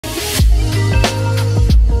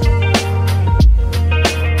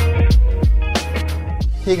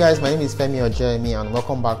Hey guys, my name is Femi or Jeremy and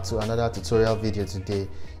welcome back to another tutorial video today.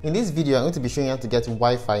 In this video, I'm going to be showing you how to get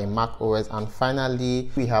Wi-Fi in Mac OS, and finally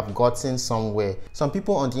we have gotten somewhere. Some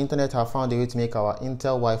people on the internet have found a way to make our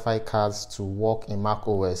Intel Wi-Fi cards to work in Mac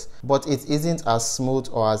OS, but it isn't as smooth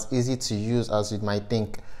or as easy to use as you might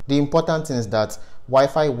think. The important thing is that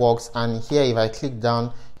Wi-Fi works, and here if I click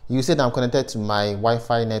down, you see that I'm connected to my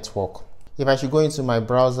Wi-Fi network. If I should go into my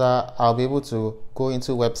browser, I'll be able to go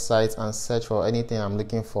into websites and search for anything I'm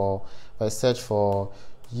looking for. If I search for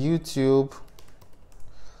YouTube,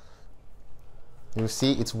 you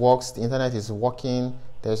see it works. The internet is working.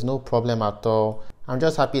 There's no problem at all. I'm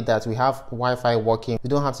just happy that we have Wi-Fi working. We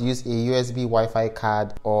don't have to use a USB Wi-Fi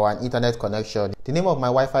card or an internet connection. The name of my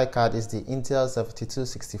Wi-Fi card is the Intel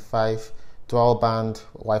 7265 dual band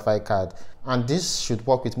Wi-Fi card, and this should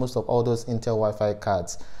work with most of all those Intel Wi-Fi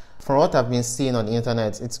cards. From what I've been seeing on the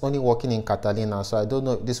internet, it's only working in Catalina, so I don't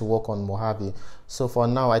know if this will work on Mojave. So for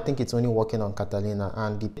now, I think it's only working on Catalina,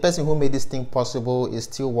 and the person who made this thing possible is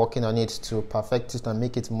still working on it to perfect it and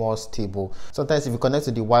make it more stable. Sometimes if you connect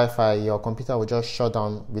to the Wi-Fi, your computer will just shut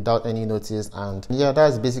down without any notice, and yeah,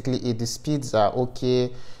 that's basically it. The speeds are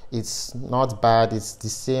okay. It's not bad. It's the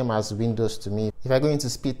same as Windows to me. If I go into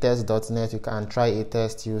speedtest.net, you can try a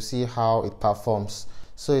test. You'll see how it performs.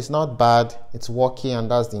 So it's not bad, it's working,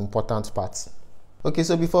 and that's the important part. Okay,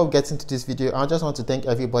 so before we get into this video, I just want to thank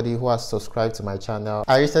everybody who has subscribed to my channel.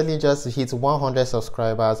 I recently just hit 100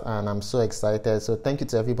 subscribers and I'm so excited. So thank you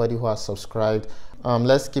to everybody who has subscribed.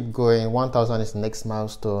 Let's keep going. 1000 is the next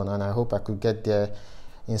milestone, and I hope I could get there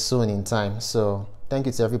soon in time. So thank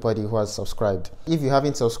you to everybody who has subscribed. If you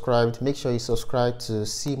haven't subscribed, make sure you subscribe to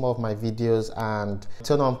see more of my videos and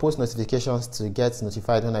turn on post notifications to get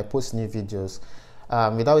notified when I post new videos.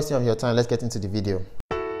 Without wasting your time, let's get into the video.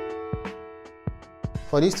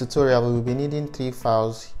 For this tutorial, we will be needing 3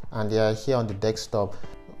 files, and they are here on the desktop.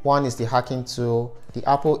 One is the hacking tool, the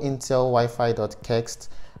AppleIntelWiFi.kext,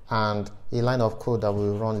 and a line of code that we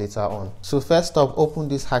will run later on. So first up, open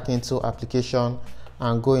this hacking tool application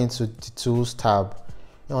and go into the tools tab.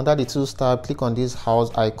 Under the tools tab, click on this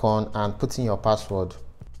house icon and put in your password.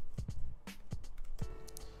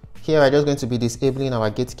 Here we're just going to be disabling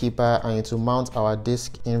our gatekeeper, and it will mount our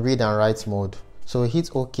disk in read and write mode. So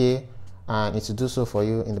hit OK, and it will do so for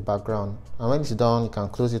you in the background. And when it's done, you can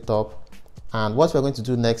close it up. And what we're going to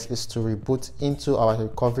do next is to reboot into our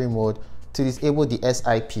recovery mode to disable the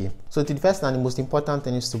SIP. So the first and the most important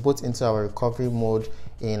thing is to boot into our recovery mode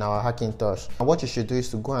in our Hackintosh. And what you should do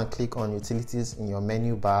is to go and click on utilities in your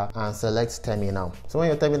menu bar and select terminal. So when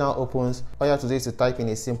your terminal opens, all you have to do is to type in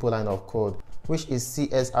a simple line of code, which is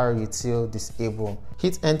csrutil disable.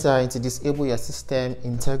 Hit enter and to disable your system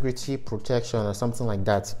integrity protection or something like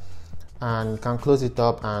that, and you can close it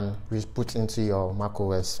up and reboot into your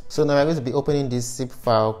macOS. So now we're going to be opening this zip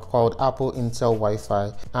file called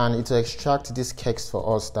AppleIntelWiFi, and it will extract this kext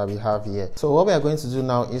for us that we have here. So what we are going to do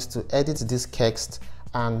now is to edit this kext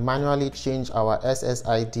and manually change our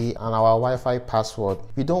SSID and our Wi-Fi password.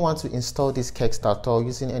 We don't want to install this kext at all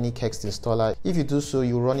using any kext installer. If you do so,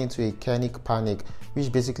 you run into a kernel panic,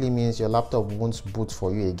 which basically means your laptop won't boot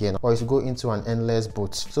for you again, or it will go into an endless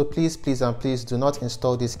boot. So please do not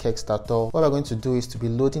install this kext at all. What we're going to do is to be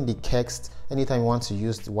loading the kext anytime you want to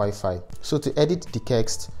use the Wi-Fi. So to edit the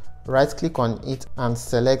kext, right click on it and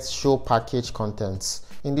select show package contents.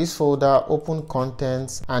 In this folder, open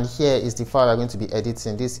contents, and here is the file we're going to be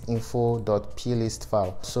editing, this info.plist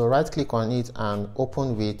file. So right click on it and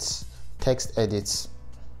open with text edit.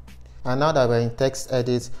 And now that we're in text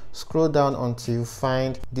edit, scroll down until you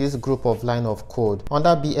find this group of line of code. Under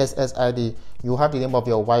BSSID, you have the name of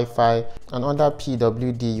your Wi-Fi, and under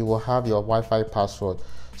PWD, you will have your Wi-Fi password.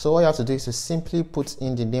 So all you have to do is to simply put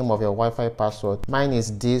in the name of your Wi-Fi password. Mine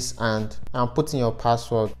is this, and put in your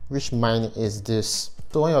password, which mine is this.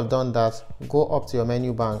 So when you've done that, go up to your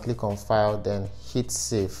menu bar and click on File, then hit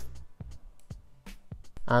Save.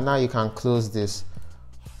 And now you can close this.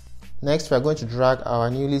 Next, we are going to drag our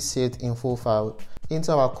newly saved info file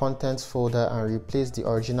into our contents folder and replace the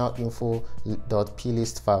original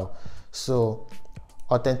info.plist file. So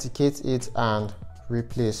authenticate it and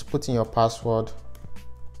replace. Put in your password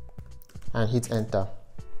and hit enter.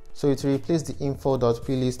 So it will replace the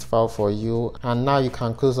info.plist file for you, and now you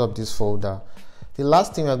can close up this folder. The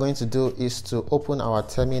last thing we're going to do is to open our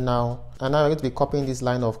terminal, and now we're going to be copying this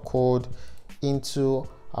line of code into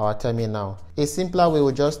our terminal. A simpler way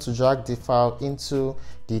would just to drag the file into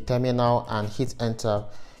the terminal and hit enter.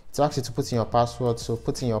 It asks you to put in your password, so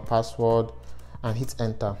put in your password and hit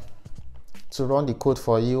enter to run the code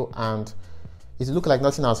for you, and it looks like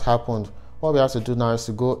nothing has happened. What we have to do now is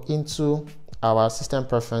to go into our system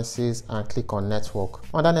preferences and click on network.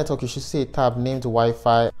 On that network, you should see a tab named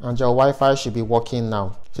Wi-Fi, and your Wi-Fi should be working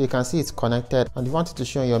now. So you can see it's connected, and if you want it to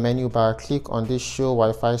show in your menu bar, click on this show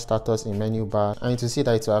Wi-Fi status in menu bar, and you see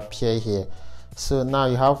that it will appear here. So now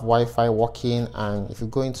you have Wi-Fi working, and if you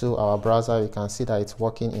go into our browser, you can see that it's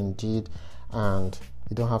working indeed, and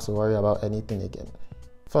you don't have to worry about anything again.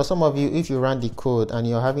 For some of you, if you run the code and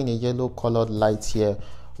you're having a yellow colored light here,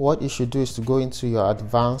 what you should do is to go into your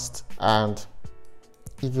advanced, and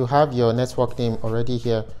if you have your network name already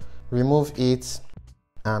here, remove it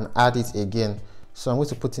and add it again. So I'm going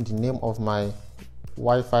to put in the name of my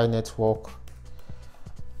Wi-Fi network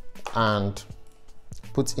and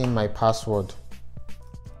put in my password,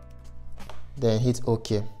 then hit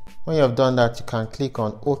OK. When you have done that, you can click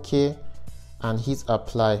on OK and hit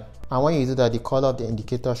apply. And when you do that, the color of the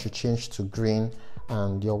indicator should change to green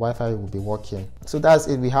and your Wi-Fi will be working. So that's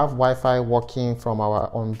it. We have Wi-Fi working from our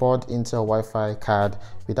onboard Intel Wi-Fi card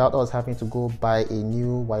without us having to go buy a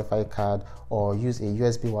new Wi-Fi card or use a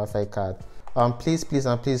USB Wi-Fi card. Please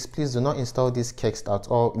do not install this kext at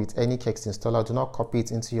all with any kext installer. Do not copy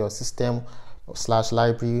it into your system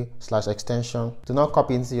 /library/extension. Do not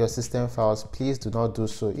copy into your system files. Please do not do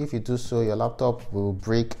so. If you do so, your laptop will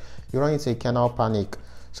break. You run into a kernel panic.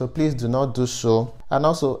 So please do not do so. And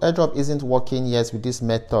also, AirDrop isn't working yet with this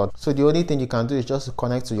method. So the only thing you can do is just to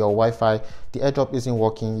connect to your Wi-Fi. The AirDrop isn't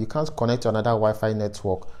working. You can't connect to another Wi-Fi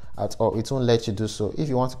network at all. It won't let you do so. If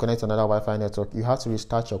you want to connect to another Wi-Fi network, you have to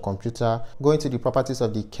restart your computer, go into the properties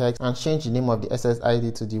of the kext and change the name of the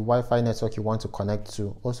SSID to the Wi-Fi network you want to connect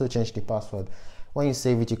to. Also change the password. When you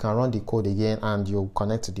save it, you can run the code again and you'll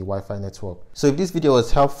connect to the Wi-Fi network. So if this video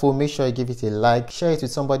was helpful, make sure you give it a like, share it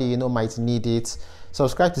with somebody you know might need it,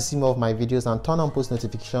 subscribe to see more of my videos, and turn on post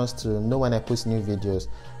notifications to know when I post new videos.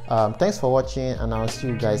 Thanks for watching, and I'll see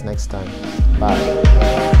you guys next time.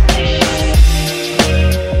 Bye.